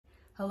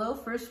Hello,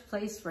 First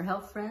Place for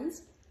Health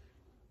Friends.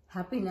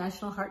 Happy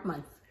National Heart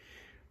Month.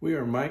 We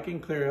are Mike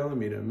and Claire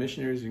Alameda,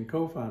 missionaries and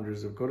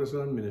co-founders of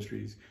Corazon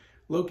Ministries,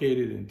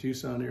 located in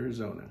Tucson,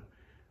 Arizona.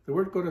 The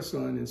word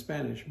corazon in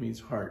Spanish means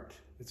heart.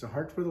 It's a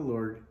heart for the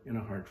Lord and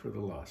a heart for the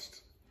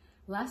lost.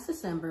 Last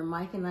December,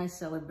 Mike and I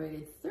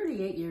celebrated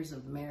 38 years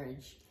of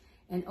marriage.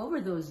 And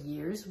over those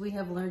years, we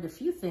have learned a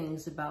few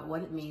things about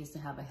what it means to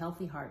have a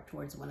healthy heart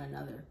towards one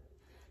another.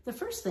 The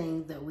first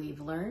thing that we've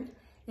learned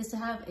is to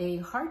have a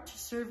heart to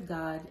serve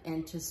God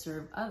and to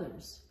serve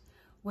others.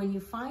 When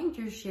you find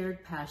your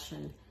shared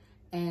passion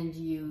and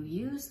you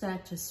use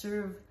that to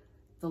serve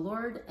the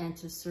Lord and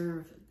to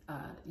serve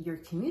your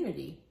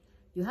community,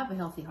 you have a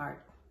healthy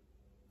heart.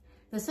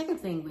 The second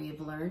thing we have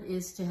learned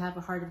is to have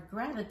a heart of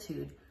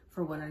gratitude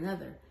for one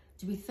another,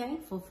 to be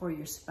thankful for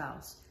your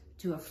spouse,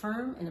 to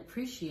affirm and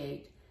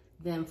appreciate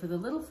them for the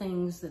little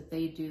things that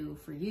they do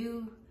for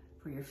you,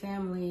 for your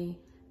family,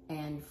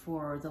 and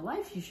for the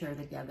life you share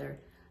together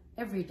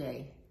every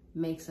day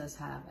makes us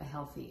have a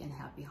healthy and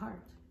happy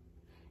heart.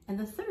 And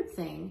the third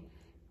thing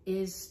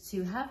is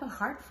to have a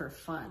heart for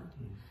fun.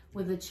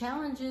 With the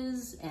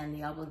challenges and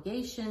the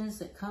obligations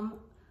that come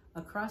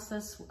across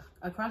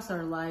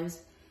our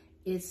lives,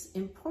 it's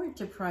important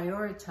to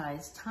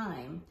prioritize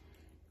time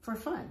for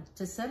fun,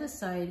 to set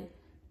aside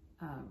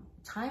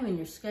time in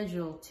your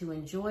schedule to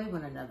enjoy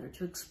one another,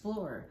 to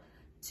explore,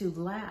 to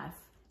laugh,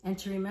 and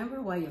to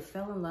remember why you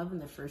fell in love in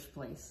the first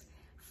place.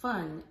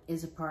 Fun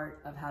is a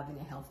part of having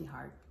a healthy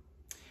heart.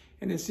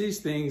 And it's these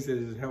things that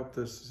has helped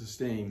us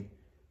sustain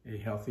a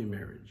healthy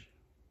marriage.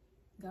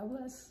 God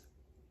bless.